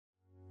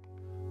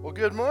Well,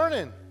 good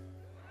morning.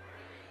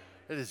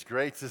 It is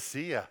great to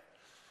see you.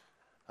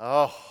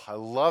 Oh, I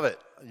love it.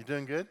 You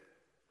doing good?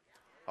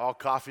 All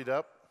coffeeed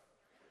up?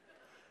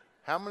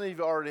 How many of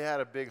you already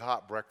had a big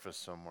hot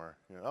breakfast somewhere?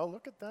 Oh,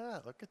 look at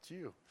that. Look at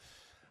you.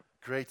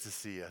 Great to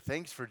see you.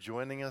 Thanks for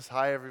joining us.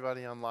 Hi,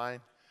 everybody online.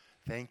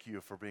 Thank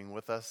you for being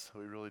with us.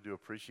 We really do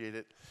appreciate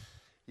it.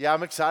 Yeah,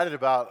 I'm excited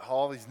about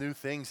all these new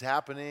things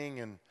happening,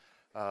 and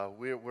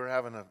we're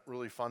having a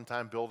really fun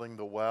time building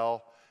the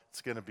well.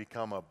 It's going to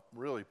become a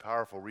really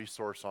powerful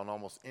resource on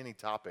almost any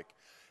topic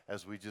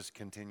as we just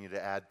continue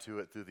to add to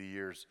it through the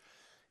years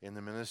in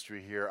the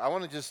ministry here. I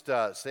want to just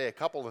say a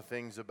couple of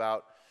things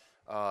about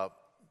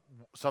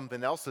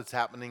something else that's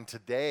happening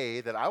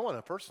today that I want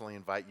to personally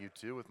invite you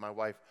to with my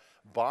wife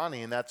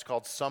Bonnie, and that's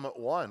called Summit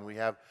One. We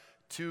have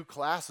 2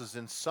 classes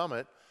in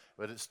Summit,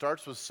 but it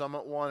starts with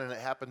Summit One, and it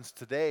happens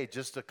today,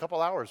 just a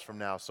couple hours from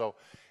now. So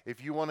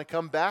if you want to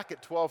come back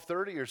at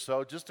 12:30 or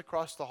so, just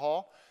across the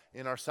hall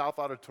in our South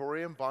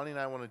Auditorium, Bonnie and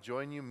I want to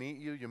join you, meet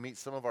you. You'll meet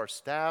some of our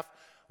staff.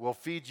 We'll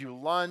feed you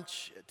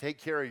lunch, take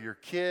care of your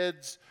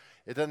kids.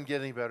 It doesn't get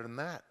any better than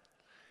that.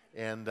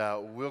 And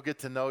we'll get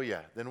to know you.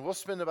 Then we'll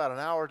spend about an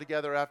hour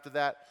together after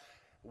that,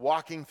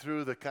 walking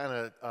through the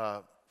kind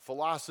of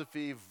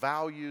philosophy,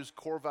 values,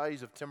 core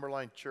values of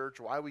Timberline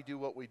Church, why we do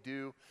what we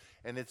do.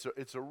 And it's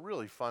a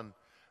really fun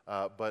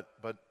but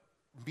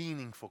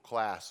meaningful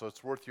class, so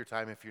it's worth your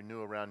time if you're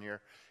new around here,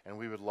 and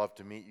we would love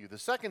to meet you. The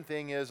second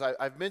thing is,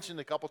 I've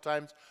mentioned a couple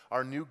times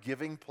our new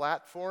giving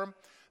platform.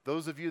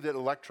 Those of you that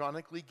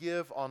electronically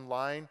give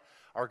online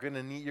are going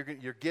to need,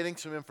 you're getting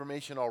some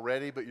information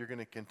already, but you're going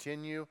to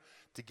continue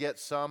to get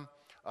some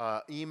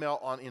email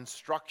on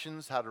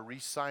instructions how to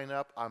re-sign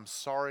up. I'm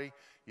sorry,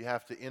 you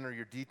have to enter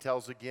your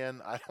details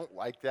again. I don't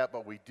like that,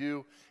 but we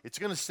do. It's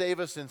going to save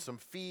us in some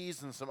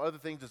fees and some other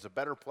things. It's a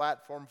better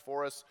platform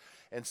for us,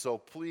 and so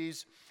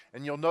please.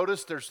 And you'll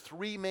notice there's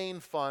 3 main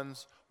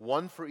funds,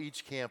 one for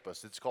each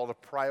campus. It's called a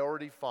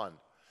priority fund.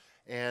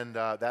 And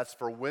that's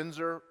for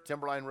Windsor,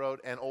 Timberline Road,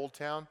 and Old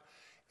Town.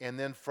 And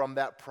then from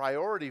that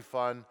priority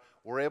fund,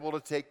 we're able to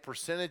take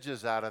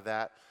percentages out of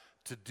that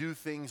to do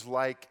things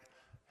like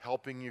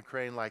helping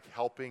Ukraine, like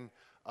helping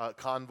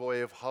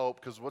Convoy of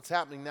Hope. Because what's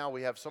happening now,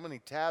 we have so many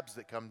tabs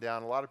that come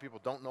down. A lot of people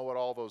don't know what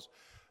all those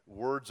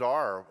words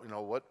are. You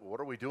know,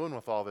 what are we doing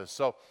with all this?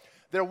 So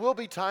there will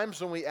be times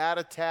when we add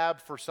a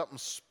tab for something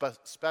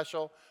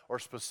special or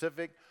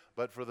specific,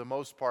 but for the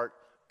most part,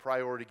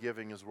 priority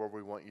giving is where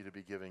we want you to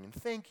be giving. And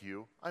thank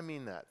you. I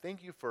mean that.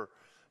 Thank you for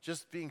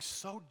just being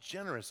so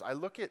generous. I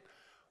look at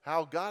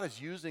how God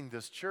is using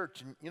this church,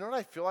 and you know what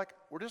I feel like?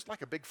 We're just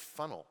like a big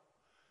funnel.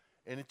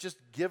 And it's just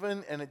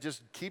given, and it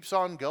just keeps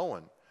on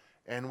going.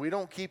 And we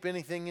don't keep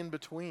anything in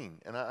between.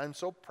 And I'm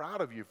so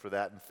proud of you for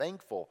that and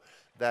thankful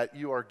that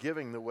you are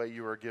giving the way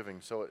you are giving.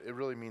 So it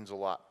really means a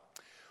lot.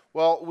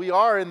 Well, we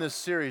are in this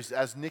series,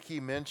 as Nikki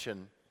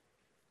mentioned,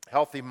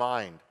 Healthy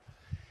Mind.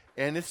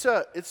 And it's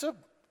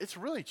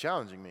really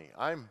challenging me.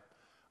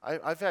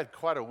 I've had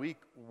quite a week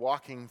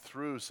walking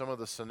through some of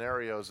the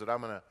scenarios that I'm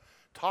going to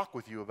talk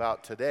with you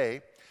about today.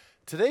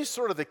 Today's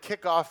sort of the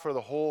kickoff for the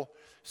whole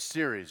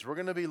series. We're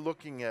going to be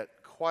looking at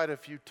quite a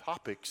few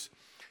topics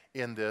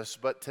in this,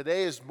 but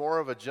today is more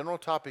of a general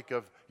topic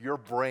of your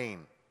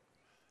brain.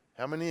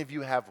 How many of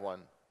you have one?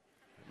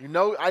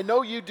 I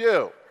know you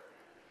do.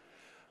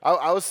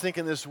 I was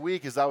thinking this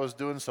week as I was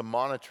doing some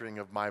monitoring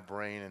of my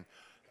brain, and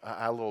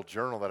I had a little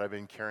journal that I've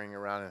been carrying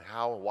around and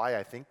why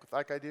I think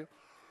like I do.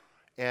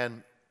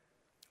 And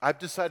I've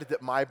decided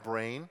that my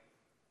brain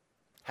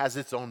has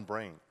its own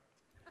brain.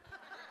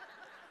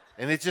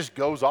 And it just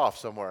goes off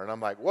somewhere. And I'm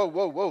like,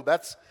 whoa,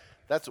 that's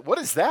what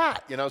is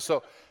that?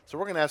 So we're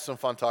going to have some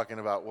fun talking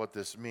about what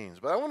this means.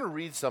 But I want to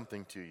read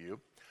something to you.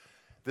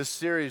 This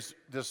series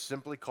is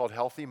simply called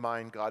Healthy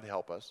Mind, God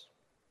Help Us,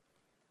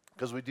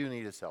 because we do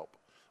need His help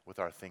with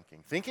our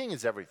thinking. Thinking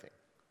is everything,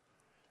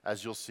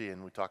 as you'll see,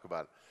 and we talk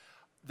about it.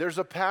 There's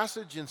a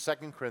passage in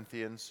 2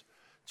 Corinthians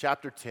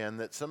chapter 10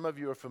 that some of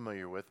you are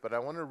familiar with, but I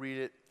want to read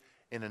it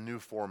in a new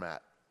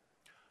format.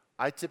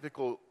 I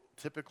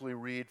typically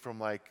read from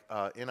like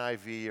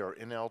NIV or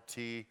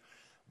NLT,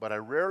 but I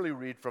rarely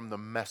read from the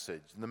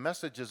Message. And the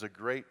Message is a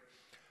great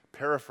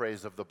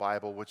paraphrase of the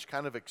Bible, which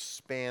kind of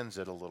expands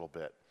it a little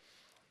bit.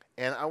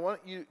 And I want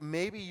you,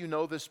 maybe you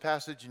know this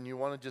passage and you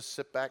want to just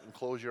sit back and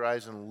close your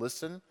eyes and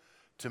listen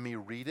to me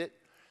read it,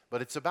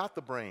 but it's about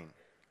the brain,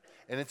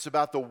 and it's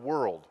about the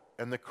world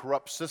and the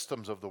corrupt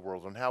systems of the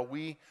world and how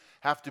we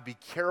have to be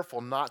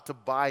careful not to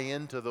buy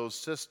into those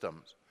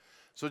systems.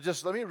 So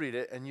just let me read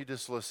it, and you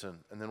just listen,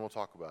 and then we'll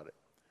talk about it.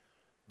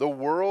 The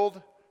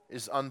world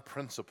is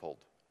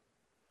unprincipled.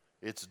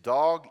 It's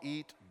dog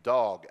eat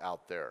dog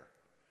out there.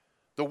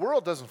 The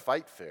world doesn't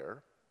fight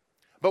fair,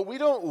 but we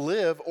don't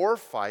live or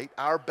fight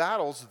our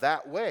battles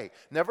that way.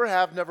 Never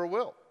have, never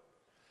will.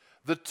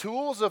 The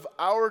tools of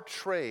our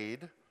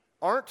trade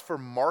aren't for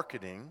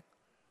marketing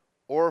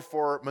or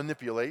for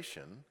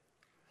manipulation,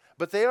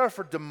 but they are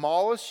for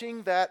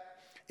demolishing that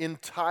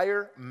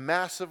entire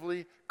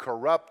massively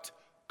corrupt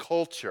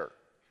culture.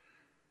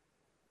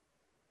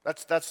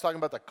 That's talking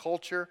about the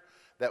culture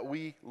that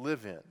we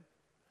live in.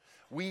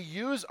 We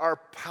use our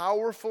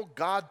powerful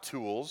God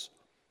tools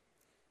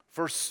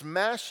for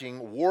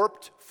smashing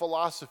warped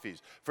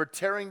philosophies, for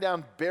tearing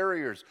down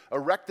barriers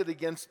erected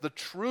against the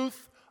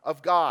truth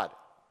of God,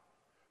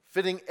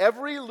 fitting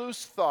every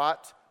loose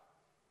thought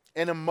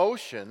and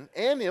emotion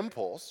and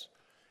impulse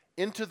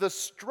into the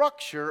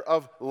structure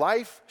of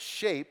life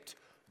shaped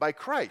by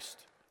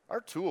Christ.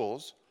 Our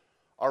tools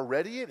are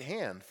ready at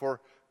hand for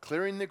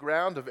clearing the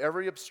ground of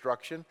every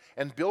obstruction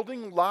and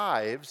building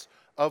lives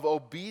of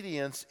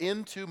obedience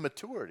into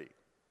maturity.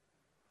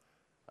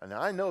 And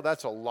I know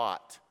that's a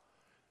lot,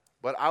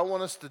 but I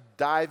want us to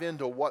dive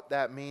into what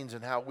that means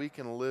and how we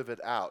can live it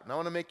out. And I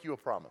want to make you a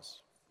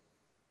promise.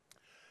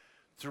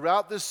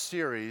 Throughout this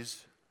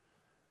series,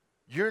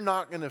 you're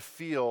not going to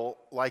feel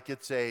like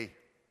it's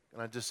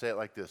and I just say it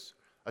like this,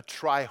 a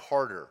try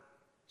harder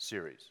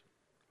series.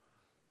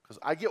 Because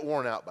I get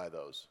worn out by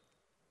those.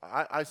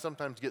 I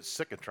sometimes get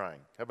sick of trying.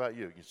 How about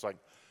you? It's like,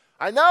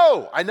 I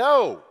know,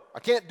 I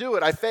can't do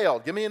it, I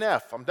failed, give me an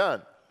F, I'm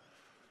done.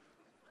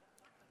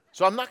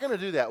 So I'm not going to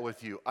do that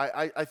with you.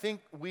 I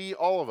think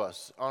all of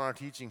us on our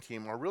teaching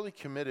team are really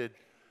committed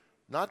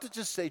not to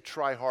just say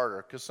try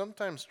harder, because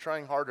sometimes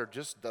trying harder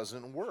just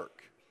doesn't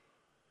work.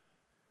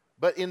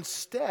 But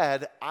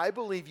instead, I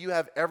believe you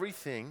have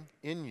everything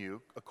in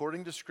you,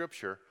 according to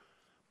Scripture.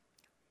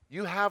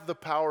 You have the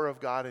power of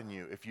God in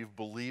you if you've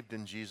believed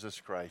in Jesus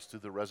Christ through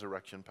the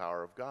resurrection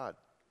power of God.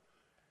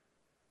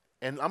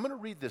 And I'm going to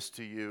read this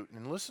to you,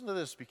 and listen to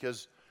this,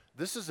 because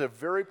this is a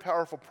very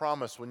powerful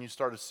promise when you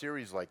start a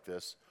series like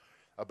this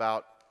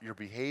about your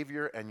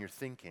behavior and your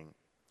thinking.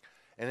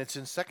 And it's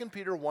in 2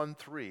 Peter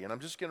 1:3, and I'm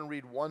just going to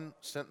read one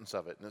sentence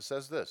of it, and it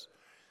says this: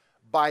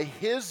 by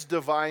His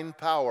divine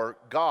power,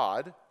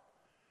 God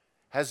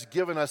has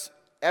given us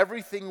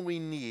everything we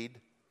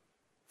need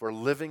for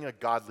living a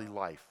godly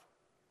life.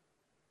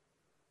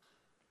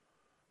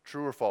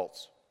 True or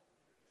false?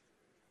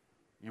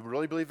 You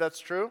really believe that's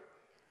true?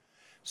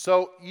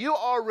 So you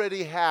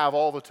already have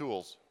all the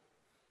tools.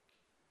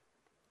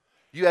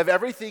 You have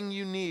everything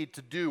you need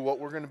to do what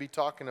we're going to be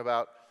talking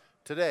about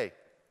today.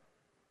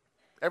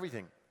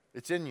 Everything.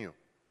 It's in you.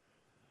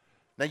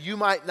 Now, you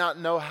might not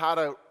know how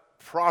to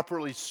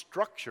properly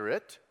structure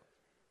it.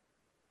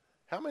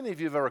 How many of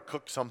you have ever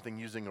cooked something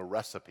using a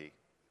recipe?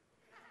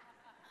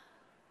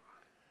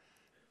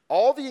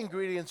 All the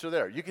ingredients are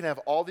there. You can have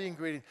all the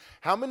ingredients.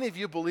 How many of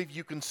you believe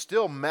you can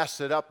still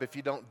mess it up if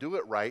you don't do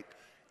it right,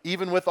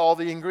 even with all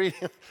the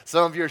ingredients?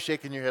 Some of you are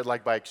shaking your head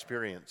like by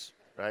experience,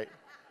 right?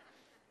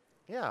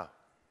 Yeah,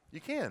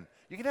 you can.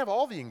 You can have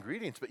all the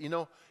ingredients, but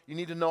you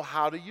need to know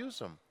how to use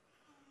them.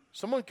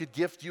 Someone could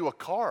gift you a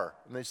car,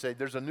 and they say,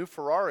 there's a new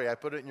Ferrari, I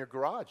put it in your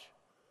garage.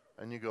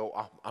 And you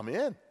go, I'm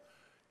in.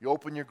 You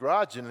open your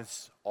garage, and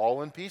it's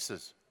all in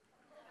pieces.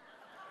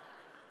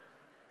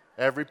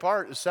 Every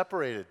part is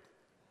separated.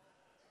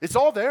 It's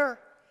all there.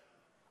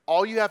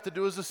 All you have to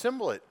do is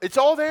assemble it. It's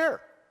all there.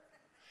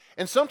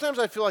 And sometimes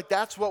I feel like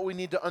that's what we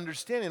need to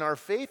understand in our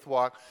faith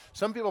walk.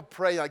 Some people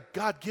pray like,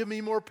 God, give me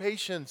more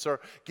patience,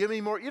 or give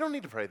me more. You don't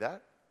need to pray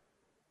that.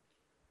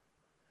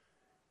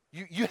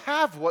 You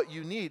have what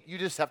you need. You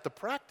just have to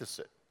practice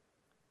it.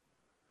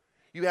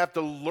 You have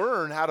to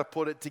learn how to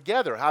put it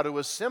together, how to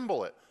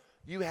assemble it.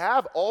 You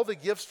have all the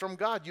gifts from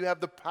God. You have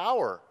the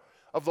power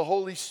of the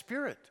Holy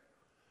Spirit.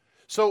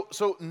 So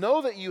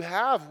know that you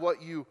have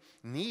what you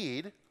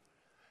need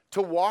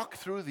to walk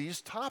through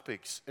these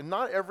topics. And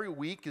not every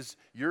week is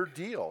your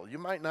deal. You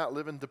might not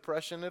live in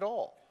depression at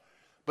all.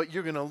 But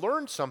you're going to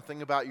learn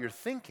something about your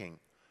thinking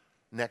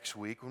next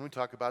week when we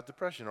talk about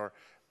depression, or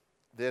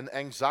then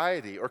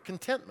anxiety or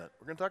contentment.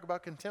 We're going to talk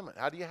about contentment.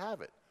 How do you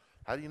have it?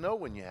 How do you know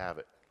when you have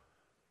it?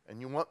 And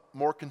you want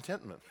more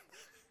contentment.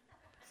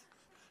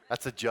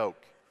 That's a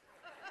joke.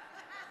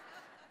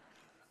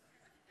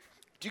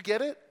 Do you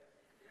get it?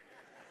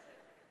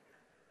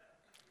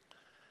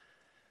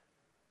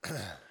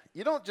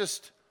 You don't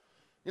just,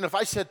 if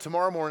I said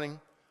tomorrow morning,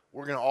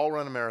 we're going to all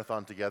run a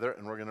marathon together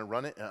and we're going to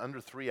run it in under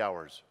 3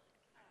 hours.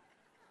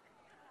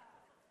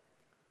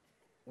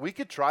 We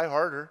could try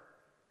harder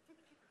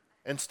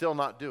and still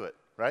not do it,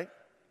 right?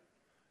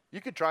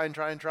 You could try and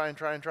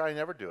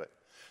never do it.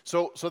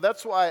 So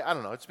that's why, I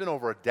don't know, it's been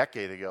over a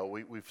decade ago,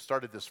 we've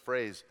started this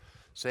phrase,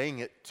 saying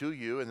it to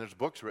you, and there's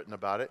books written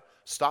about it: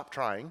 stop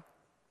trying,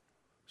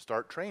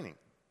 start training.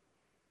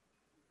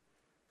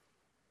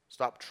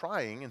 Stop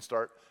trying and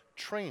start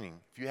training.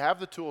 If you have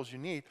the tools you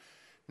need.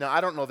 Now, I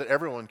don't know that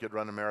everyone could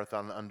run a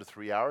marathon in under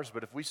 3 hours,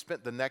 but if we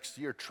spent the next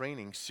year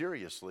training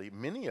seriously,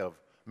 many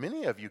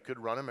of you could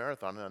run a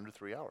marathon in under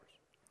 3 hours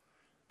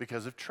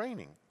because of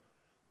training.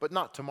 But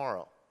not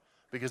tomorrow,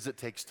 because it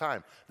takes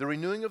time. The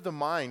renewing of the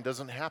mind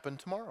doesn't happen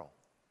tomorrow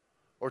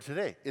or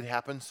today. It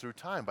happens through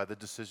time by the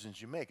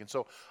decisions you make. And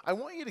so I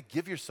want you to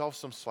give yourself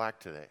some slack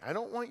today. I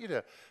don't want you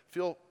to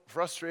feel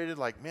frustrated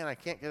like, man, I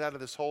can't get out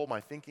of this hole.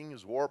 My thinking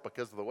is warped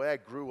because of the way I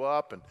grew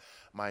up and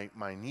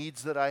my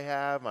needs that I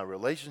have, my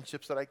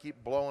relationships that I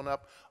keep blowing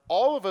up.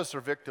 All of us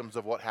are victims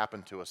of what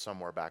happened to us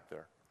somewhere back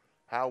there.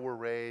 How we're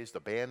raised,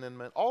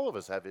 abandonment. All of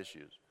us have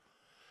issues.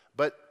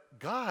 But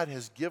God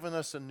has given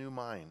us a new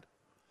mind.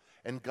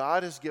 And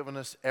God has given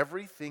us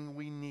everything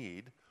we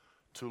need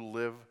to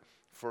live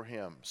for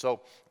Him.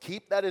 So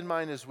keep that in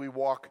mind as we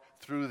walk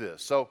through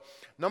this. So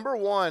number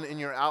one in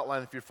your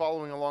outline, if you're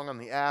following along on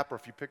the app or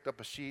if you picked up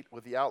a sheet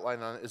with the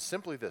outline on it, is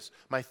simply this.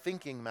 My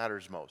thinking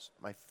matters most.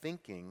 My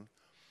thinking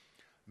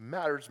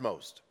matters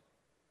most.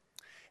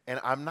 And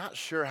I'm not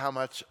sure how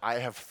much I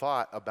have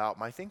thought about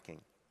my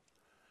thinking.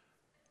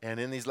 And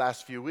in these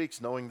last few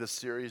weeks, knowing this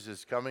series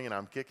is coming and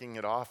I'm kicking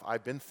it off,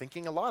 I've been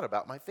thinking a lot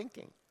about my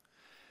thinking.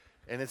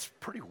 And it's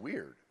pretty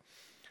weird.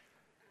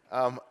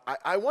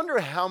 I wonder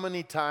how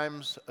many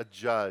times a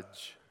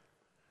judge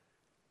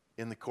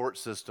in the court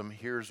system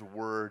hears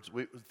words.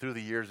 Through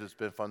the years, it's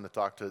been fun to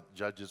talk to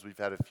judges. We've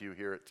had a few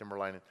here at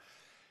Timberline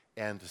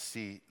and to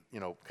see,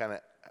 kind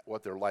of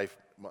what their life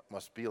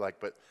must be like.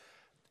 But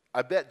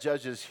I bet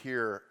judges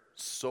hear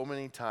so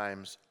many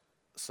times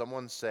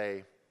someone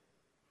say,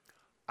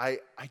 I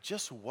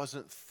just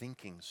wasn't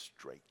thinking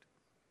straight.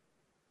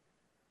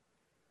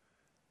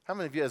 How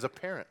many of you as a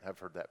parent have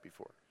heard that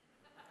before?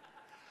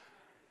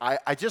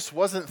 I just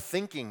wasn't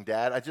thinking,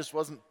 Dad. I just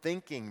wasn't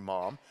thinking,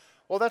 Mom.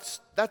 Well, that's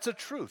a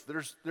truth.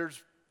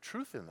 There's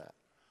truth in that.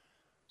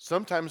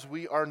 Sometimes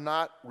we are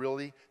not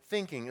really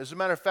thinking. As a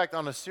matter of fact,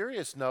 on a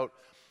serious note,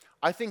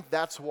 I think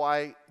that's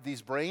why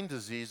these brain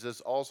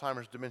diseases,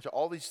 Alzheimer's, dementia,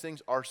 all these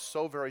things are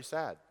so very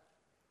sad.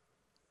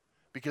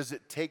 Because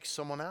it takes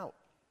someone out.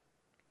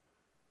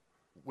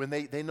 When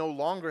they no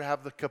longer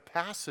have the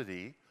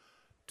capacity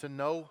to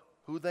know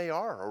who they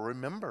are or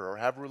remember or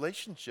have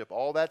relationship.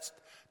 All that's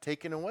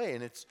taken away,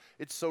 and it's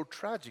so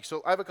tragic.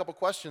 So I have a couple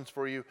questions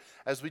for you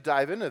as we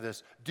dive into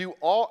this. Do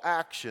all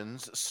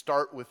actions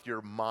start with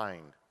your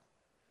mind?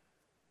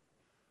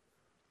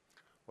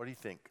 What do you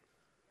think?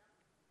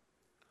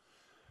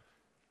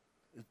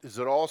 Does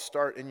it all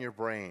start in your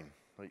brain,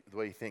 the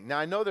way you think? Now,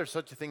 I know there's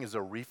such a thing as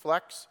a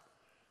reflex.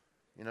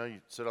 You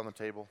sit on the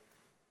table.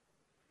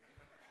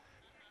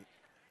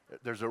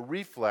 There's a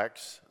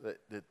reflex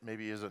that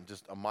maybe isn't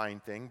just a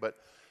mind thing, but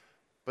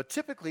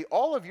typically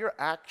all of your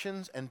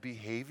actions and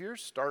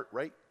behaviors start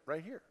right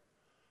here.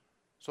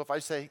 So if I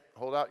say,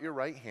 hold out your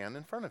right hand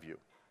in front of you,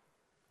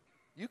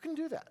 you can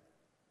do that.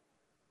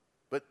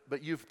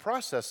 But you've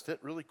processed it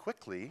really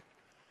quickly,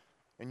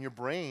 and your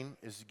brain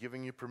is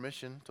giving you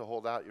permission to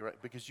hold out your right,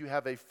 because you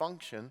have a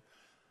function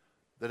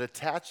that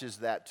attaches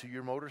that to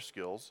your motor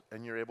skills,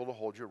 and you're able to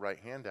hold your right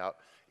hand out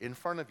in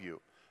front of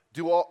you.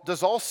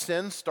 Does all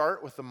sin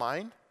start with the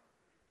mind?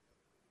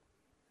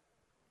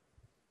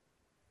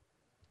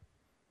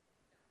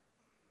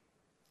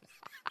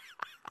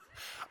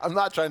 I'm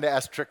not trying to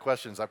ask trick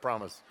questions, I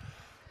promise.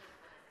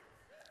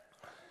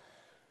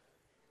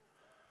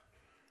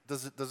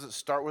 Does it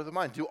start with the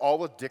mind? Do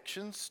all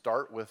addictions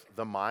start with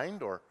the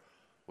mind or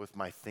with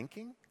my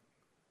thinking?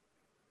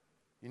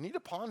 You need to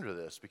ponder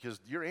this because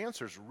your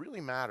answers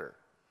really matter.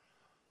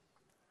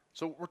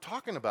 So we're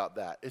talking about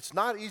that. It's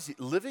not easy.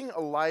 Living a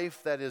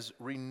life that is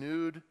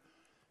renewed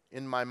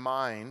in my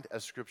mind,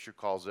 as Scripture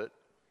calls it,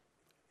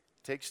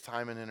 takes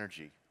time and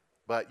energy.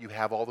 But you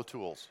have all the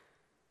tools.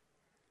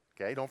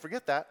 Okay, don't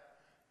forget that.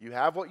 You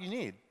have what you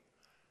need.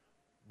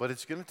 But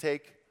it's going to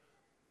take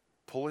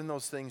pulling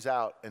those things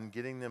out and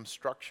getting them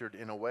structured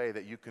in a way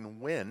that you can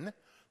win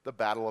the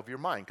battle of your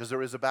mind. Because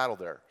there is a battle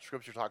there.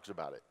 Scripture talks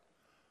about it.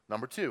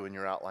 Number 2 in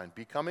your outline,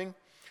 becoming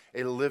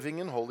a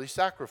living and holy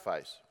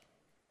sacrifice.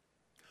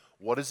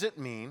 What does it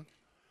mean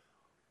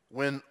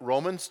when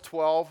Romans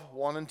 12,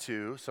 1 and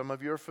 2, some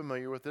of you are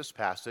familiar with this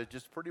passage,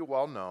 it's pretty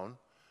well known,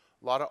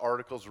 a lot of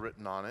articles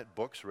written on it,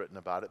 books written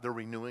about it, the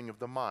renewing of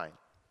the mind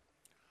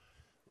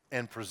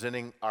and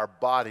presenting our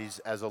bodies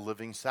as a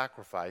living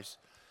sacrifice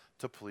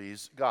to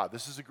please God.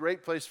 This is a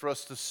great place for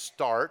us to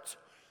start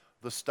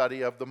the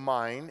study of the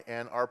mind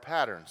and our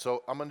pattern.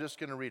 So I'm just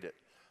going to read it,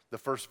 the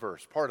first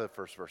verse, part of the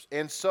first verse.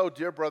 And so,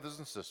 dear brothers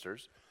and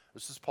sisters,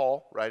 this is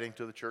Paul writing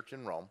to the church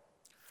in Rome,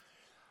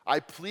 I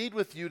plead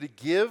with you to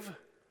give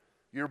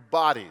your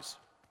bodies.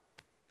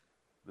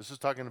 This is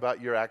talking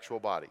about your actual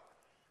body.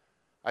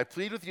 I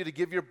plead with you to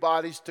give your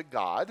bodies to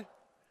God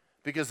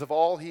because of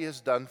all He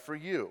has done for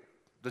you.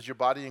 Does your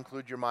body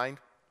include your mind?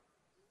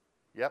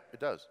 Yep,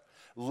 it does.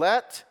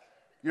 Let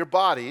your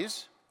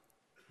bodies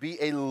be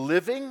a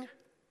living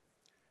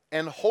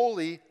and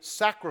holy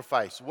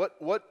sacrifice.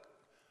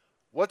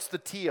 What's the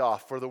tee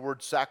off for the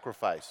word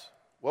sacrifice?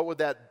 What would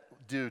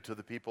that do to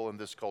the people in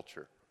this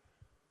culture?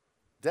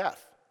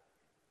 Death.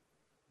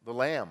 The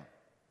lamb,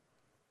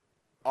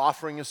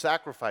 offering a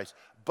sacrifice.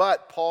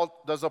 But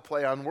Paul does a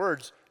play on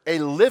words, a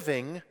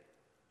living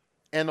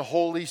and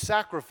holy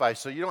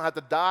sacrifice. So you don't have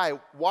to die.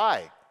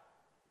 Why?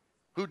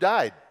 Who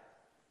died?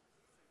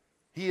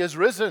 He is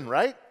risen,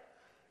 right?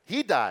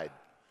 He died.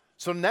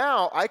 So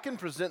now I can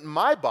present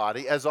my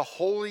body as a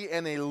holy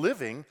and a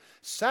living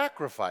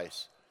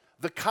sacrifice,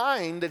 the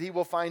kind that He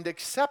will find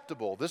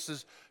acceptable. This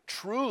is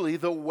truly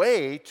the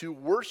way to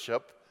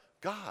worship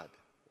God.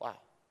 Wow.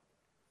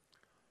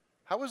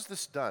 How is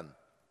this done?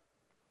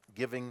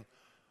 Giving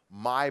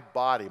my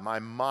body, my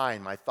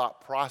mind, my thought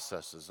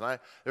processes. And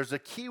there's a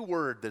key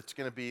word that's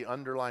going to be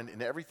underlined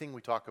in everything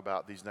we talk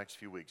about these next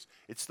few weeks.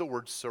 It's the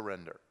word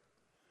surrender.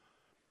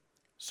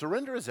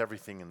 Surrender is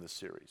everything in this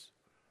series.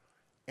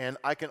 And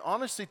I can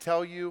honestly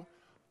tell you,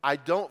 I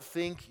don't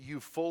think you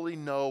fully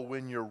know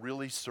when you're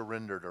really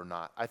surrendered or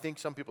not. I think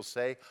some people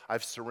say,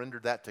 I've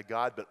surrendered that to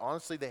God, but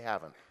honestly, they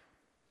haven't.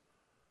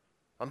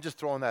 I'm just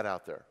throwing that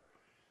out there.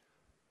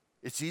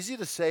 It's easy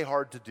to say,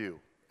 hard to do.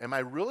 Am I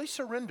really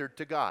surrendered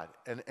to God?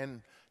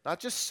 And not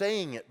just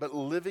saying it, but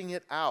living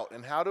it out.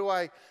 And how do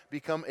I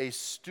become a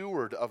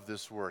steward of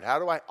this word? How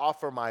do I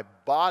offer my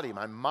body,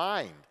 my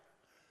mind,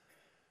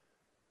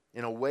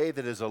 in a way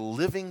that is a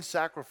living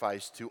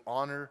sacrifice to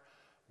honor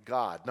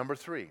God? Number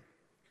 3,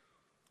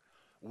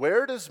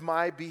 where does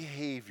my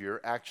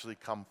behavior actually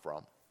come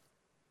from?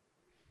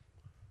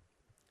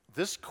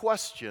 This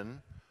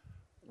question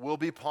will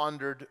be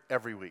pondered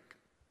every week.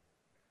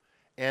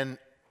 And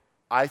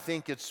I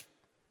think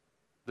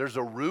there's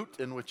a root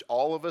in which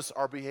all of us,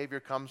 our behavior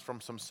comes from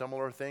some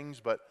similar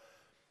things, but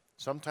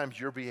sometimes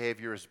your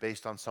behavior is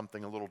based on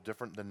something a little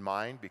different than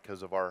mine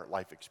because of our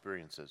life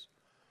experiences.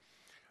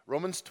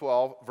 Romans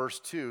 12, verse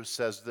 2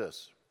 says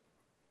this.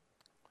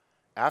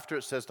 After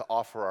it says to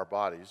offer our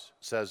bodies,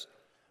 it says,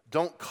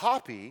 don't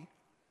copy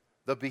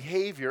the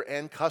behavior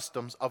and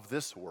customs of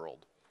this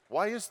world.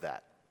 Why is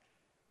that?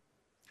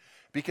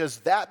 Because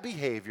that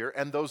behavior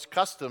and those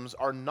customs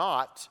are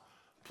not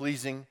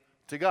pleasing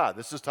to God.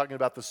 This is talking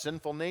about the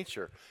sinful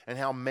nature and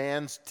how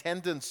man's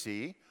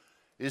tendency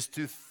is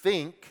to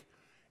think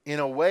in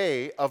a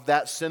way of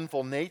that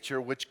sinful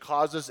nature, which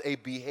causes a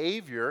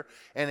behavior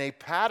and a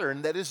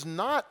pattern that is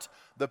not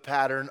the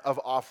pattern of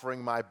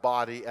offering my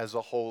body as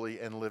a holy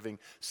and living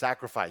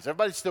sacrifice.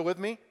 Everybody still with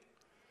me?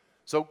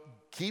 So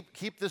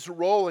keep this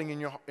rolling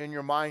in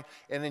your mind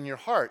and in your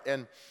heart.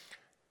 And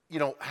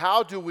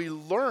how do we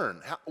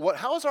learn?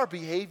 How is our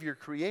behavior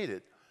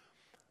created?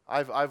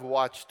 I've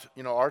watched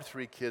our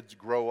 3 kids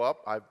grow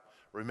up. I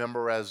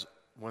remember as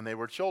when they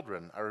were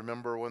children. I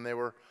remember when they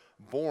were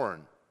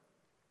born.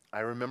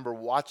 I remember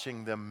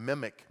watching them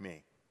mimic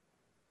me,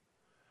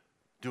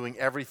 doing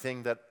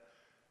everything that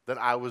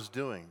I was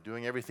doing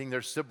everything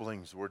their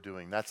siblings were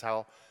doing. That's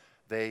how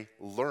they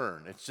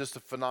learn. It's just a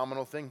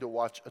phenomenal thing to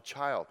watch a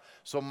child.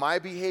 So my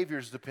behavior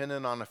is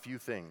dependent on a few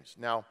things.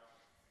 Now,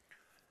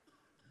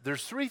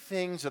 there's 3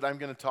 things that I'm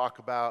going to talk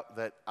about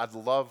that I'd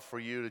love for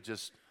you to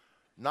just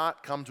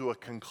not come to a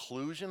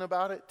conclusion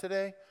about it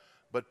today,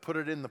 but put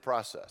it in the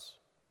process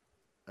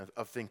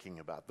of thinking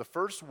about. The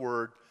first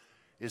word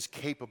is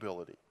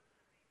capability.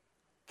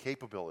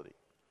 Capability.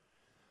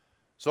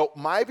 So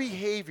my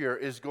behavior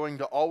is going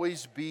to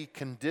always be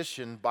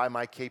conditioned by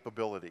my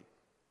capability.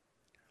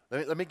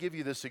 Let me give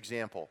you this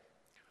example.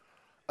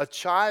 A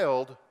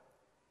child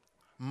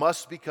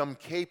must become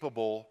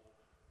capable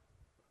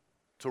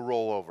to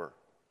roll over.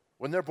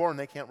 When they're born,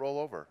 they can't roll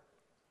over.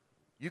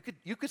 You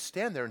could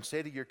stand there and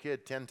say to your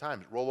kid 10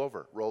 times, roll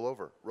over, roll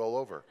over, roll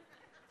over.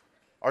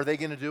 Are they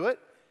going to do it?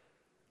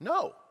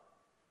 No.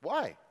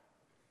 Why?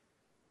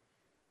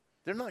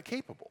 They're not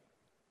capable.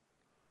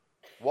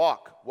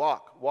 Walk,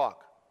 walk,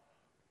 walk.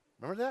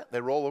 Remember that?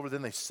 They roll over,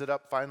 then they sit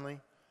up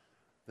finally.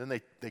 Then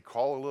they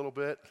crawl a little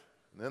bit.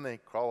 And then they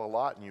crawl a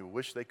lot, and you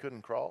wish they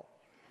couldn't crawl.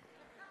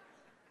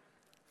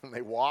 And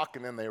they walk,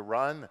 and then they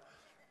run.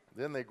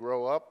 Then they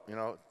grow up,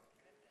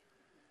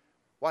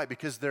 Why?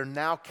 Because they're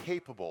now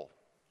capable.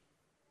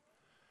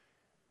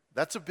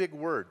 That's a big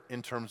word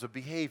in terms of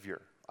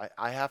behavior.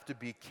 I have to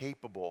be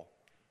capable.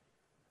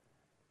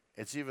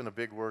 It's even a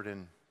big word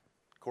in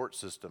court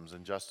systems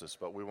and justice,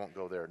 but we won't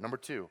go there. Number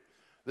 2,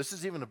 this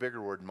is even a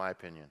bigger word in my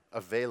opinion,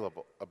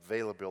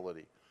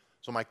 availability.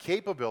 So my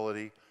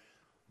capability,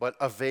 but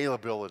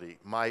availability.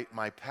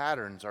 My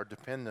patterns are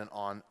dependent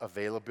on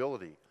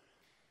availability.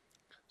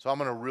 So I'm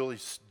going to really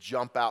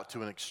jump out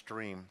to an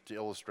extreme to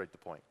illustrate the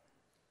point.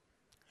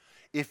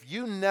 If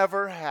you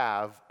never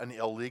have an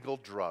illegal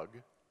drug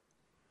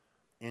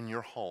in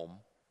your home,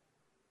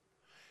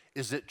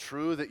 is it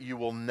true that you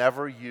will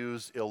never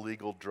use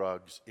illegal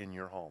drugs in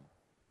your home?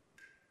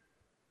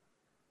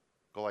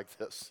 Go like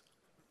this.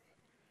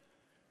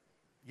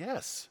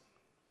 Yes.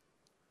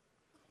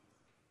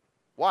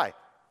 Why?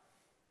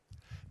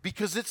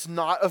 Because it's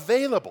not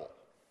available.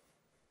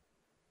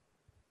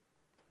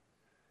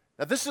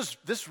 Now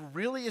this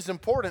really is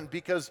important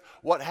because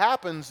what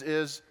happens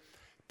is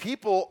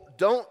people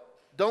don't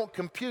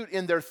compute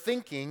in their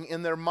thinking,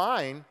 in their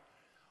mind,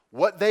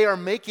 what they are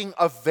making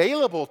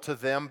available to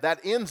them that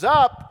ends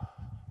up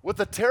with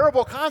a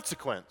terrible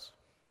consequence.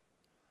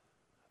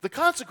 The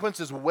consequence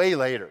is way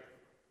later.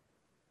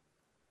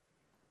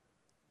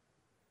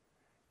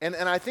 And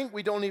I think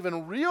we don't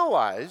even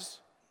realize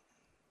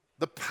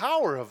the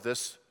power of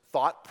this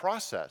thought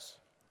process.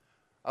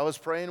 I was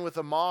praying with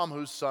a mom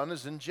whose son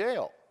is in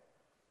jail.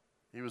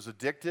 He was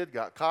addicted,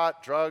 got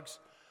caught, drugs.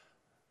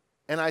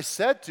 And I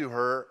said to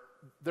her,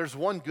 there's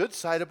one good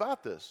side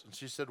about this. And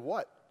she said,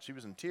 what? She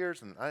was in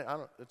tears, and I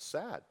don't, it's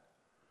sad.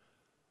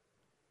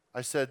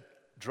 I said,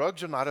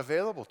 drugs are not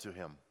available to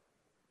him.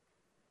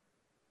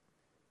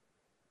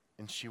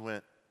 And she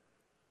went,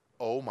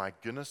 oh my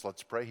goodness,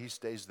 let's pray he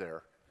stays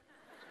there.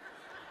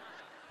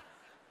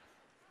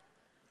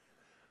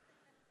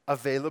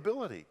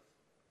 Availability.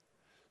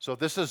 So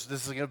this is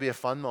going to be a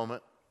fun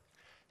moment.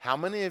 How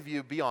many of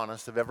you, be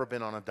honest, have ever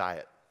been on a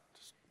diet?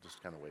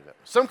 Just kind of wave at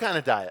me. Some kind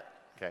of diet,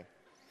 okay?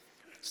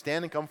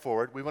 Stand and come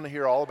forward. We want to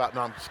hear all about,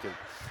 no, I'm just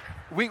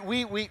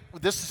kidding.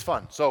 This is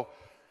fun. So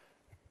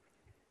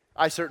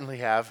I certainly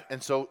have.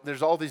 And so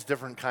there's all these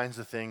different kinds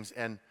of things.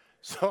 And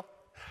so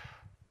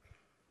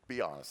be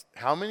honest.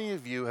 How many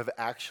of you have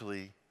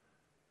actually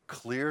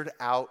cleared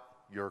out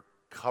your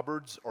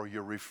cupboards or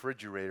your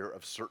refrigerator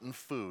of certain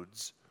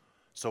foods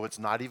so it's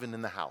not even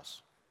in the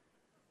house?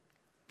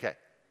 Okay.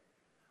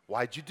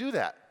 Why'd you do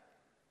that?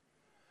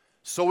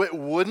 So it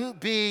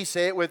wouldn't be,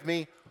 say it with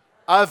me,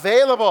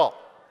 available.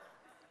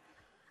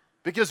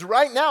 Because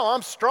right now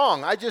I'm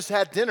strong. I just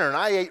had dinner and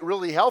I ate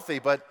really healthy,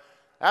 but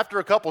after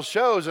a couple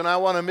shows and I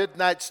want a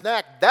midnight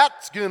snack,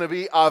 that's going to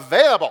be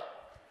available.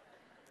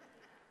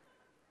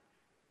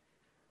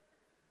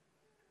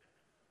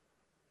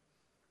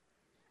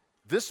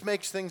 This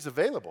makes things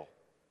available.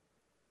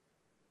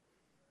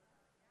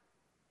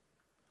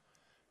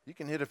 You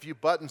can hit a few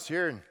buttons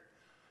here and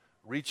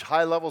reach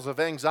high levels of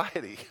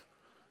anxiety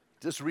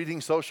just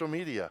reading social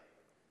media.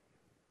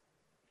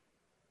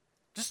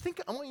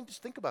 I want you to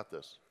just think about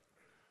this.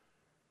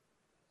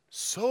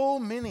 So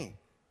many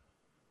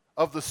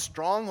of the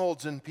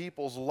strongholds in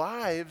people's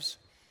lives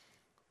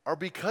are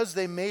because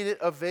they made it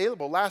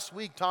available. Last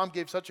week, Tom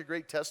gave such a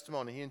great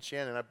testimony, he and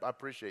Shannon, I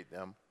appreciate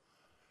them.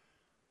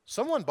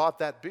 Someone bought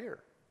that beer.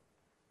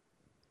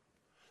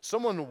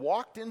 Someone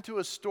walked into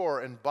a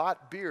store and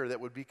bought beer that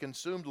would be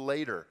consumed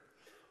later.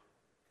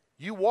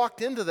 You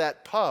walked into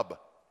that pub.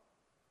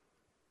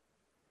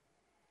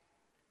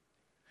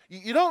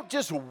 You don't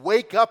just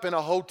wake up in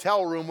a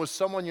hotel room with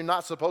someone you're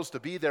not supposed to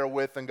be there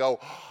with and go,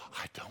 oh,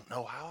 I don't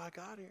know how I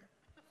got here.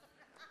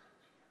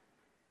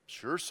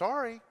 Sure,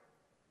 sorry.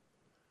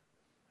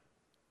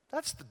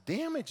 That's the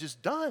damage is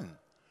done.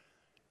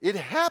 It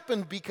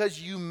happened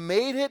because you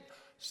made it,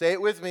 say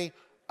it with me,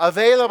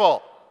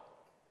 available.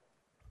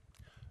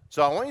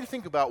 So I want you to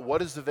think about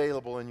what is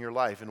available in your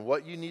life and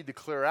what you need to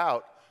clear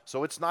out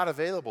so it's not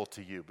available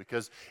to you.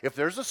 Because if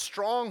there's a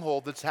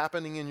stronghold that's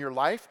happening in your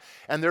life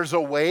and there's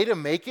a way to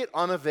make it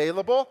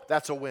unavailable,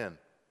 that's a win.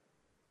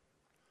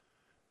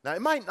 Now,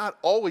 it might not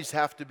always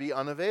have to be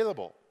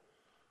unavailable.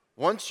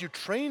 Once you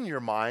train your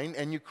mind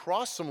and you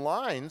cross some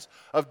lines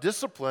of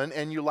discipline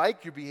and you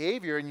like your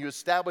behavior and you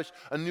establish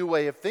a new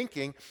way of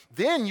thinking,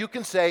 then you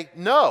can say,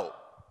 no,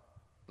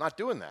 not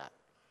doing that.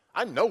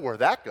 I know where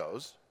that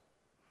goes.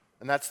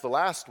 And that's the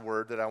last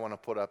word that I want to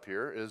put up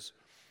here is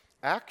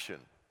action.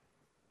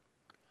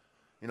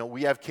 You know,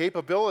 we have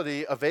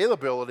capability,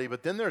 availability,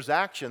 but then there's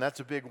action. That's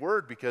a big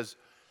word because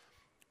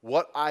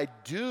what I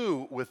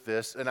do with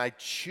this, and I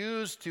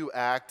choose to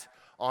act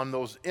on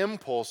those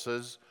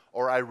impulses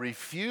or I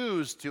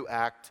refuse to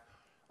act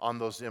on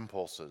those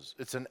impulses.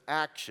 It's an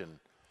action,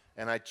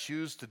 and I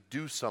choose to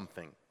do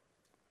something,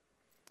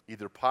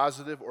 either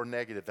positive or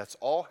negative. That's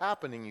all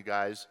happening, you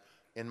guys,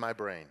 in my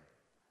brain.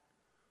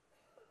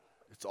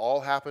 It's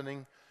all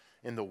happening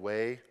in the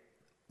way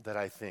that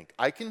I think.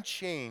 I can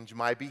change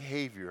my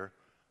behavior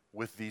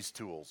with these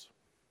tools.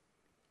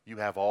 You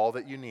have all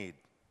that you need.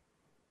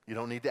 You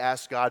don't need to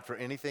ask God for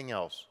anything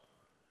else.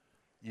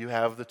 You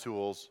have the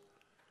tools.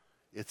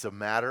 It's a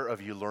matter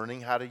of you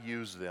learning how to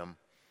use them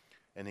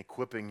and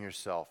equipping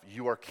yourself.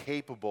 You are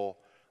capable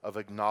of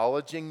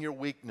acknowledging your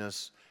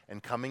weakness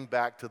and coming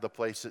back to the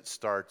place it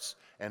starts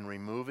and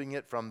removing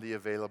it from the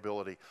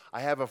availability.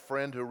 I have a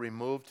friend who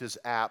removed his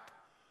app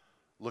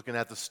looking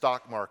at the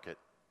stock market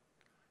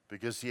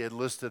because he had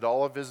listed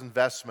all of his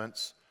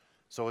investments,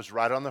 so it's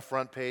right on the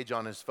front page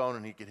on his phone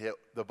and he could hit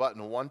the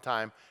button one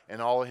time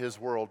and all of his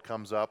world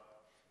comes up,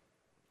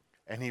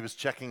 and he was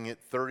checking it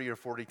 30 or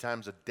 40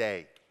 times a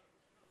day.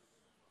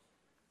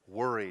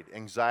 Worried,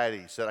 anxiety.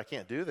 He said, I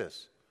can't do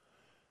this.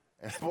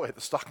 And boy, the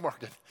stock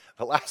market,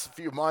 the last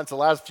few months, the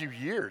last few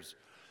years,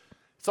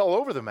 it's all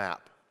over the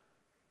map.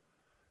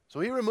 So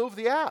he removed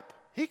the app.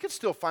 He could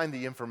still find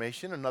the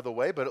information another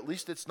way, but at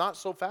least it's not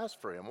so fast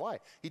for him. Why?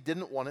 He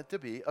didn't want it to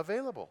be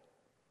available.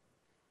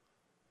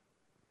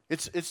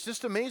 It's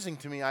just amazing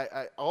to me.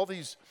 All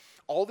these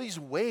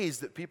ways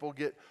that people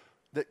get,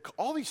 that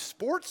all these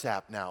sports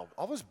app now,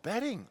 all this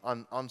betting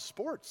on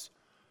sports.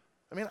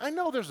 I mean, I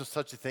know there's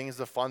such a thing as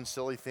a fun,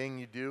 silly thing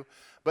you do,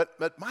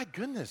 but my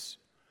goodness,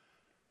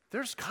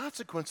 there's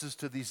consequences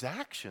to these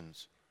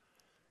actions.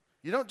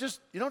 You don't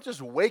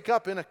just wake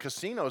up in a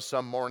casino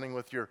some morning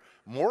with your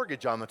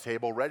mortgage on the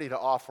table ready to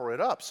offer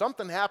it up.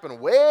 Something happened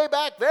way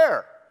back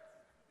there.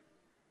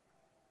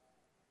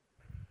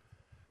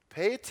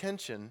 Pay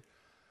attention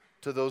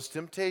to those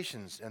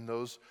temptations and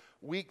those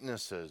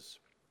weaknesses.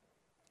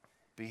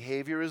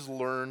 Behavior is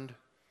learned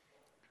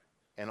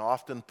and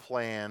often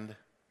planned,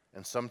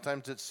 and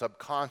sometimes it's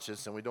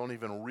subconscious and we don't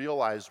even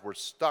realize we're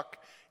stuck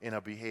in a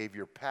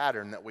behavior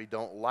pattern that we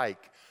don't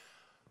like.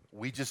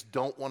 We just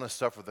don't want to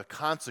suffer the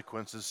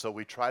consequences, so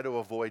we try to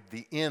avoid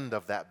the end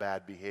of that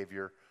bad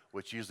behavior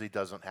which usually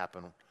doesn't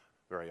happen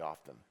very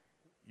often.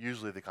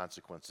 Usually the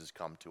consequences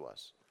come to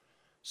us.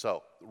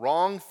 So,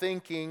 wrong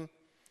thinking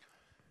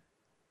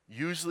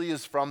usually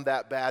is from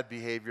that bad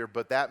behavior,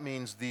 but that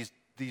means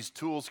these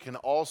tools can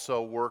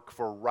also work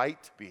for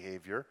right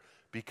behavior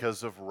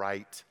because of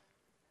right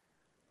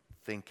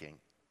thinking.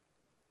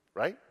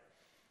 Right?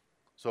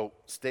 So,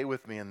 stay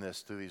with me in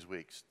this through these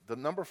weeks. The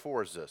number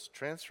 4 is this: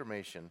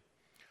 transformation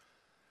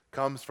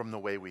comes from the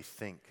way we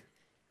think.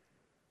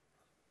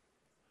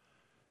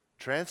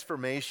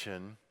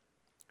 Transformation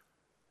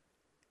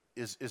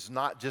is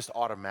not just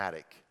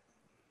automatic.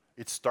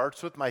 It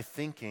starts with my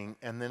thinking,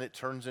 and then it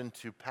turns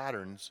into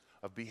patterns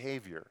of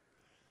behavior.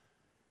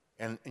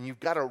 And you've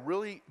got to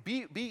really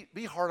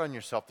be hard on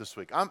yourself this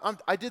week.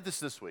 I did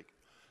this week.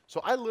 So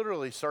I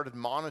literally started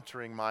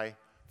monitoring my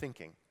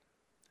thinking.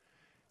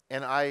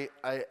 And I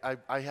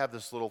have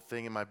this little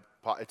thing in my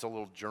pocket. It's a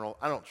little journal.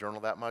 I don't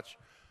journal that much,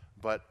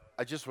 but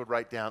I just would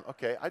write down,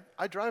 okay,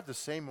 I drive the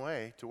same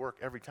way to work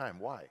every time.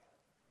 Why?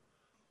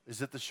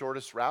 Is it the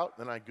shortest route?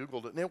 Then I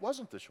Googled it, and it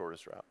wasn't the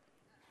shortest route.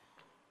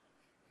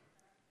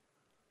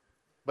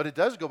 But it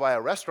does go by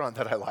a restaurant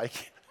that I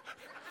like.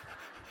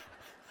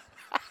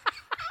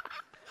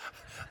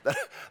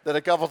 that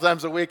a couple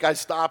times a week I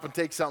stop and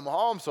take something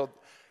home. So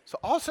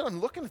all of a sudden I'm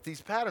looking at these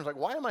patterns, like,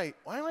 why am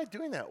I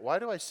doing that? Why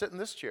do I sit in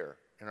this chair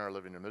in our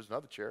living room? There's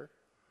another chair.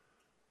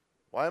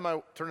 Why am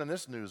I turning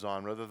this news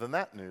on rather than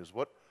that news?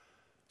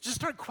 Just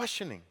start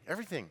questioning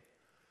everything.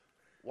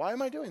 Why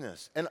am I doing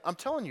this? And I'm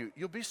telling you,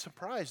 you'll be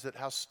surprised at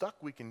how stuck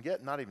we can get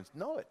and not even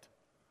know it.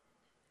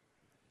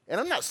 And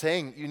I'm not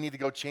saying you need to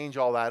go change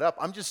all that up.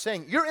 I'm just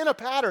saying you're in a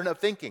pattern of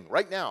thinking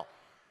right now.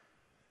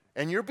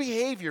 And your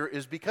behavior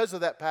is because of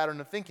that pattern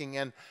of thinking.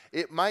 And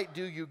it might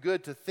do you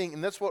good to think.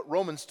 And that's what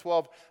Romans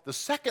 12, the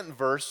second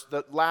verse,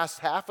 the last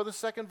half of the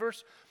second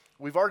verse,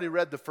 we've already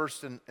read the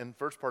first and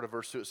first part of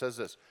verse 2. It says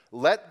this: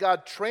 let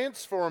God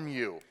transform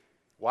you.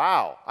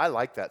 Wow, I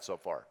like that so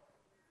far.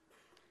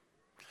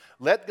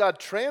 Let God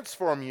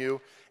transform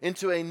you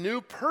into a new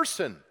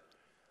person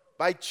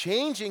by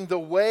changing the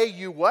way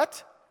you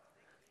what?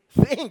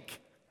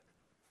 Think.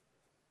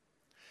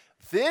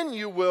 Then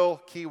you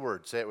will,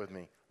 keyword, say it with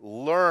me,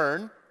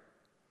 learn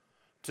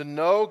to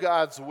know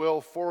God's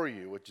will for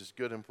you, which is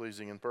good and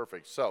pleasing and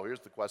perfect. So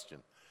here's the question: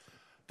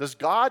 does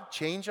God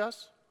change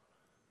us?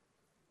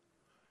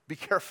 Be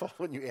careful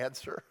when you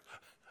answer.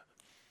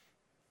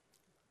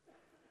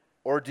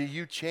 Or do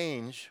you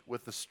change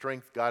with the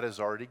strength God has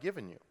already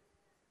given you?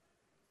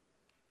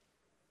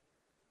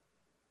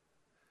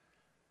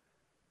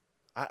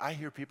 I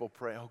hear people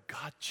pray, oh,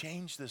 God,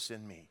 change this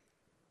in me.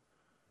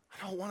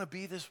 I don't want to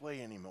be this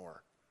way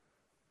anymore.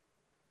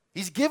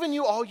 He's given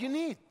you all you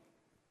need.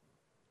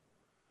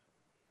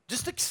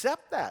 Just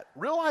accept that.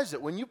 Realize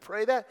it. When you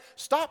pray that,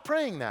 stop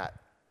praying that.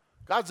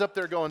 God's up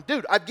there going,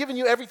 dude, I've given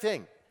you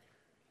everything.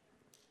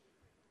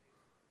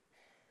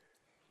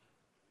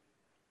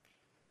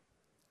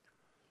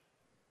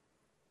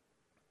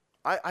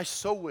 I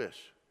so wish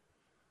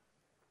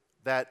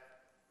that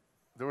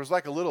there was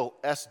like a little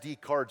SD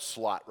card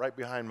slot right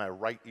behind my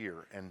right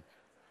ear. And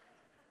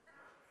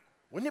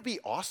wouldn't it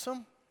be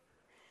awesome?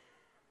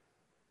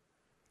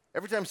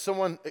 Every time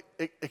someone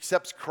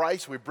accepts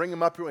Christ, we bring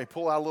them up here and we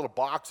pull out a little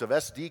box of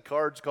SD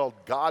cards called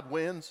God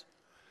Wins.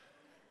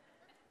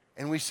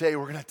 And we say,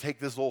 we're going to take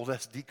this old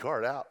SD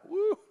card out.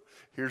 Woo!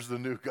 Here's the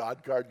new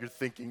God card. You're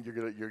thinking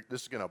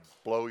this is going to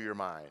blow your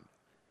mind.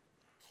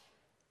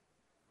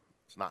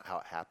 It's not how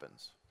it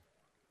happens.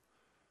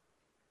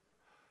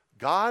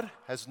 God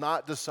has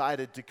not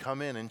decided to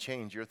come in and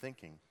change your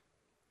thinking.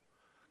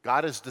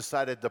 God has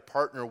decided to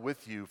partner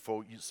with you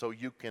so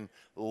you can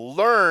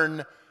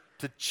learn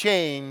to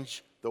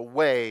change the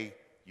way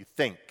you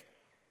think.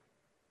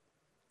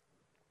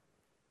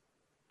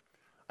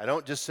 I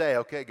don't just say,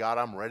 okay, God,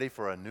 I'm ready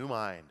for a new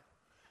mind.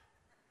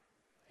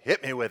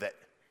 Hit me with it.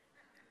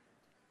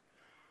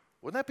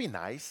 Wouldn't that be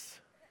nice?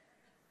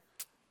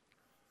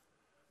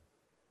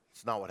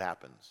 It's not what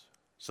happens.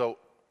 So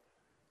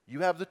you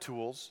have the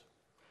tools.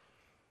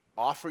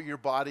 Offer your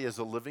body as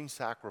a living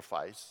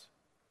sacrifice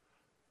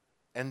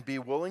and be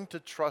willing to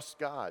trust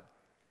God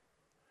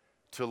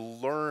to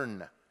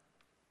learn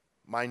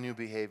my new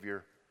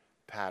behavior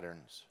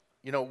patterns.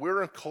 You know, we're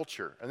in a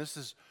culture, and this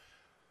is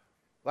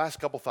last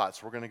couple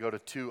thoughts. We're going to go to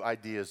 2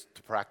 ideas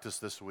to practice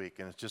this week,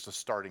 and it's just a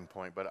starting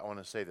point, but I want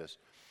to say this.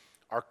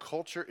 Our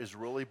culture is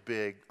really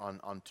big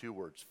on 2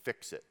 words: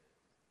 fix it.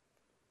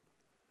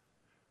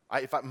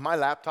 If my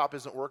laptop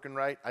isn't working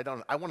right,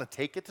 I want to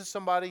take it to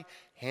somebody,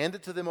 hand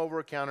it to them over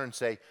a counter and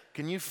say,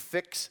 can you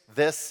fix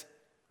this?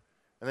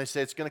 And they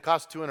say, it's going to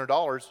cost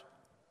 $200.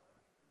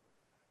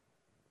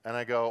 And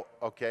I go,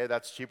 okay,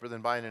 that's cheaper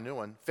than buying a new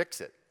one. Fix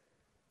it.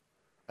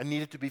 I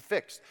need it to be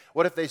fixed.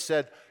 What if they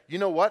said, you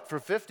know what, for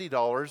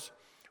 $50,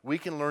 we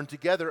can learn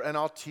together and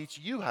I'll teach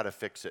you how to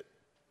fix it?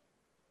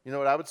 You know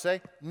what I would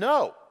say?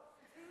 No.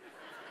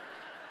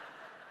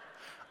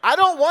 I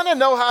don't want to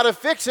know how to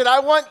fix it.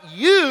 I want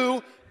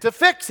you to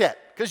fix it,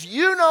 because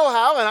you know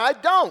how and I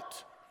don't.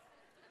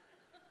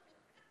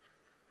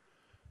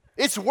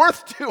 It's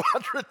worth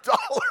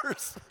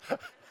 $200.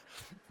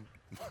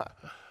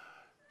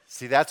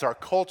 See, that's our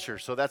culture,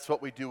 so that's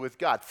what we do with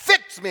God.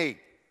 Fix me.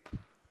 I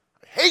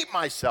hate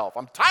myself.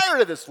 I'm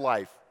tired of this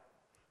life.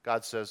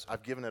 God says,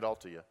 I've given it all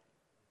to you.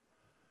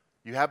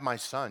 You have my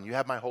Son. You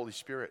have my Holy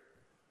Spirit.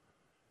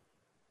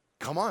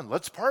 Come on,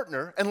 let's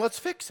partner and let's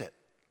fix it.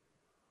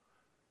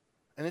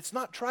 And it's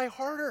not try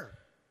harder.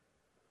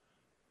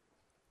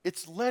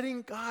 It's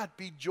letting God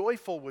be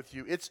joyful with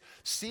you. It's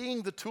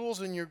seeing the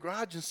tools in your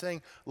garage and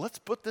saying, let's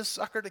put this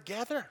sucker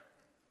together.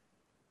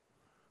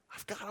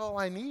 I've got all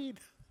I need.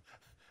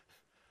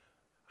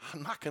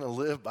 I'm not going to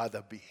live by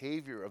the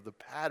behavior of the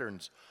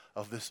patterns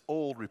of this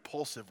old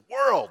repulsive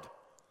world.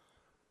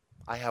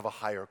 I have a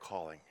higher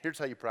calling. Here's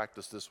how you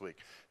practice this week.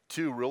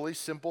 2 really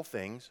simple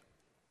things.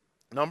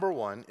 Number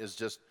 1 is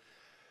just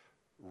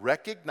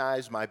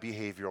recognize my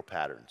behavioral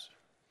patterns.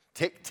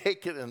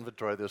 Take an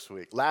inventory this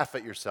week. Laugh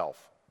at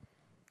yourself.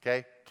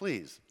 Okay?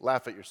 Please,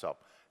 laugh at yourself.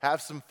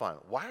 Have some fun.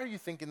 Why are you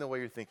thinking the way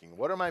you're thinking?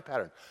 What are my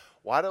patterns?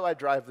 Why do I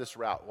drive this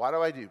route? Why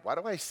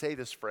do I say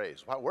this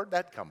phrase? Where'd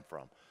that come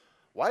from?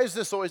 Why is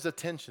this always a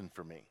tension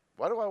for me?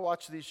 Why do I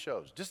watch these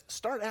shows? Just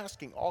start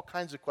asking all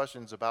kinds of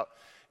questions about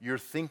your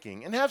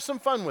thinking and have some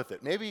fun with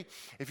it. Maybe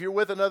if you're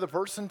with another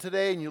person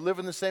today and you live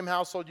in the same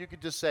household, you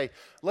could just say,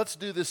 let's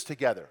do this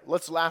together.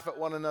 Let's laugh at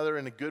one another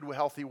in a good,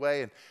 healthy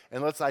way,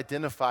 and let's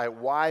identify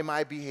why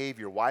my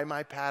behavior, why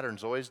my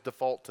patterns always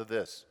default to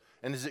this.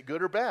 And is it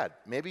good or bad?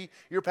 Maybe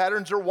your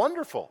patterns are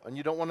wonderful and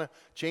you don't want to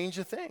change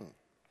a thing.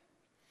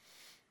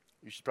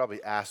 You should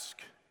probably ask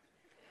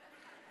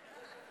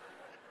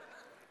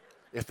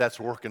if that's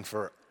working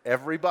for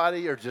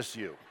everybody or just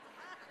you.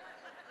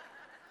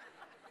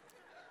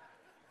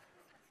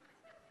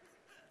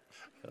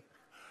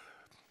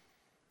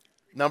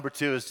 Number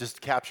 2 is just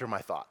capture my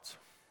thoughts.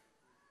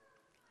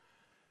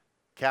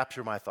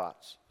 Capture my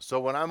thoughts. So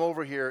when I'm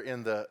over here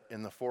in the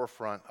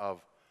forefront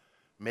of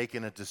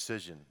making a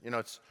decision,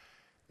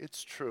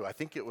 it's true. I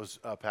think it was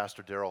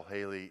Pastor Darrell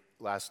Haley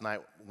last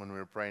night when we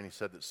were praying. He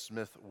said that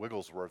Smith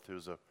Wigglesworth, who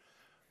was a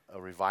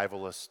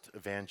revivalist,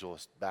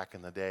 evangelist back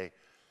in the day,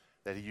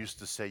 that he used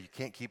to say, you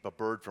can't keep a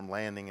bird from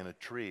landing in a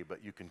tree,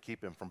 but you can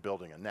keep him from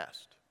building a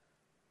nest.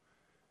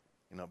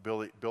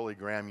 Billy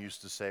Graham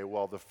used to say,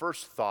 well, the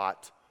first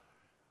thought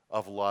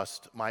of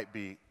lust might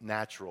be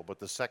natural, but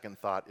the second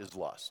thought is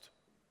lust.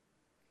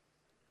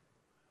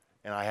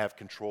 And I have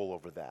control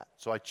over that.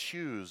 So I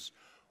choose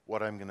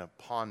what I'm going to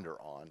ponder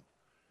on.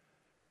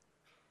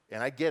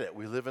 And I get it.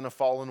 We live in a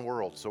fallen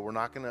world, so we're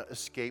not going to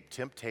escape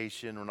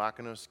temptation. We're not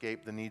going to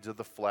escape the needs of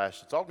the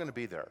flesh. It's all going to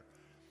be there.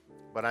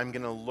 But I'm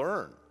going to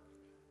learn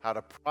how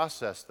to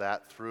process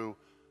that through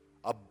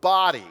a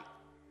body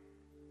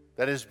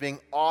that is being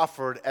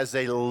offered as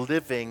a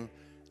living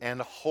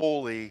and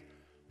holy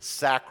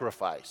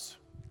sacrifice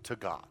to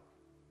God.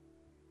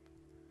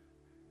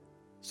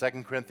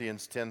 2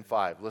 Corinthians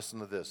 10:5. Listen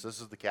to this.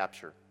 This is the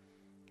capture.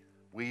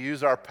 We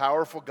use our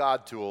powerful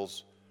God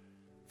tools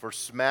for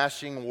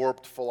smashing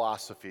warped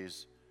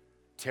philosophies,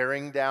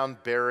 tearing down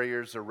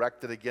barriers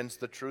erected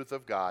against the truth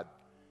of God,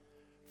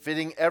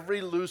 fitting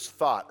every loose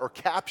thought or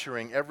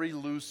capturing every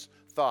loose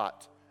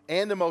thought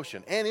and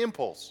emotion and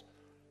impulse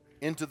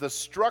into the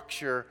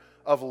structure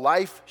of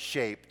life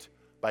shaped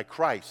by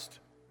Christ.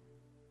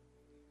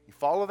 You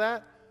follow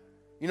that?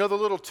 You know the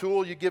little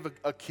tool you give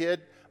a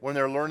kid when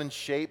they're learning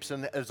shapes,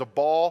 and there's a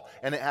ball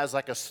and it has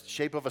like a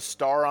shape of a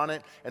star on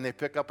it, and they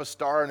pick up a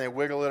star and they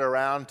wiggle it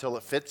around until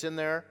it fits in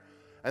there,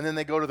 and then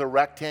they go to the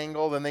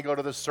rectangle, then they go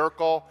to the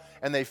circle,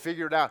 and they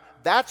figure it out.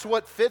 That's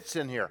what fits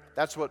in here.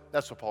 That's what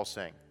Paul's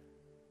saying.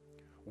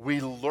 We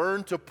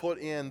learn to put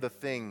in the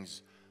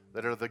things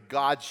that are the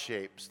God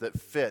shapes that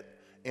fit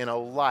in a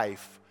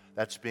life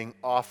that's being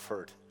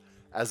offered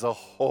as a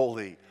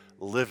holy,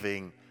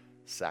 living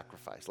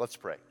sacrifice. Let's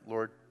pray.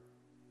 Lord,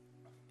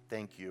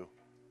 thank you.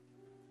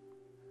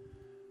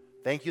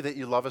 Thank you that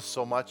you love us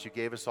so much, you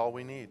gave us all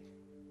we need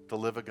to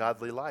live a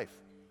godly life.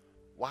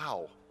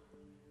 Wow.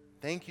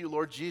 Thank you,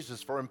 Lord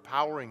Jesus, for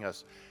empowering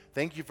us.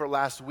 Thank you for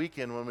last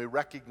weekend when we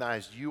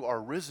recognized you are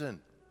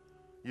risen.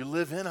 You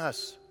live in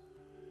us.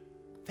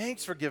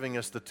 Thanks for giving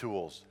us the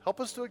tools. Help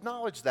us to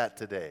acknowledge that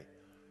today.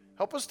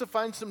 Help us to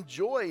find some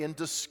joy in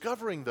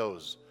discovering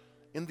those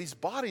in these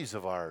bodies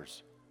of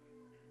ours.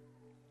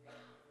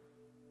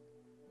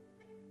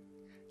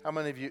 How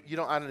many of you,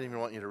 I don't even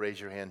want you to raise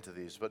your hand to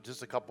these, but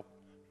just a couple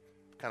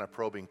kind of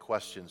probing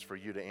questions for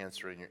you to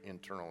answer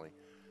internally.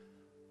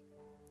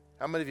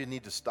 How many of you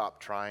need to stop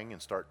trying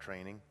and start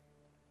training?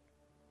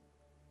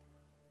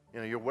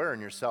 You're wearing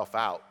yourself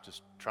out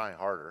just trying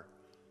harder.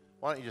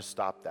 Why don't you just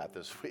stop that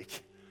this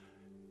week?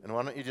 And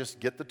why don't you just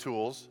get the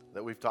tools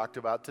that we've talked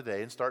about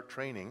today and start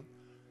training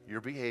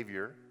your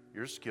behavior,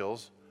 your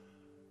skills,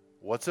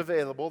 what's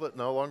available that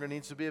no longer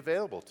needs to be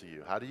available to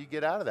you? How do you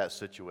get out of that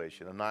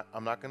situation?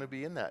 I'm not going to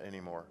be in that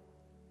anymore.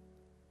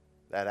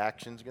 That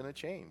action's going to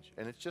change,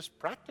 and it's just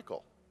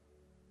practical.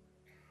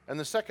 And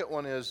the second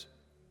one is,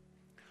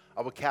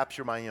 I will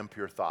capture my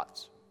impure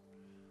thoughts.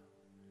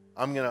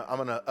 I'm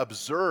gonna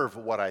observe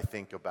what I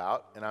think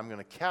about, and I'm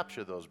gonna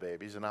capture those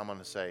babies, and I'm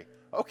gonna say,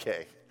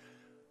 okay,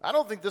 I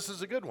don't think this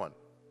is a good one.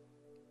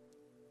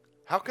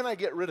 How can I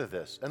get rid of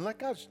this? And let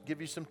God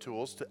give you some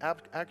tools to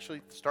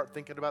actually start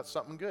thinking about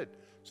something good,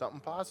 something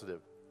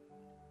positive.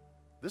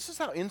 This is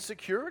how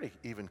insecurity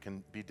even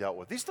can be dealt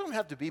with. These don't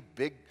have to be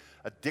big,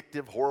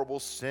 addictive, horrible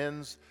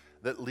sins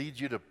that lead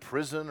you to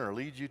prison or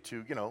lead you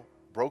to,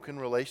 broken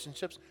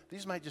relationships.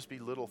 These might just be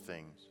little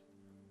things.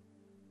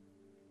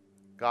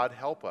 God,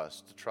 help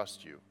us to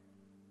trust you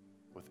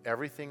with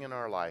everything in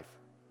our life,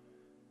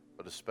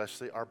 but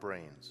especially our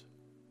brains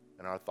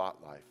and our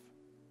thought life.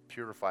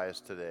 Purify us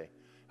today.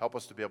 Help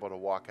us to be able to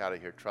walk out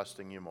of here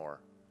trusting you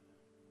more.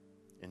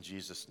 In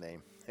Jesus'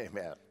 name,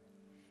 amen.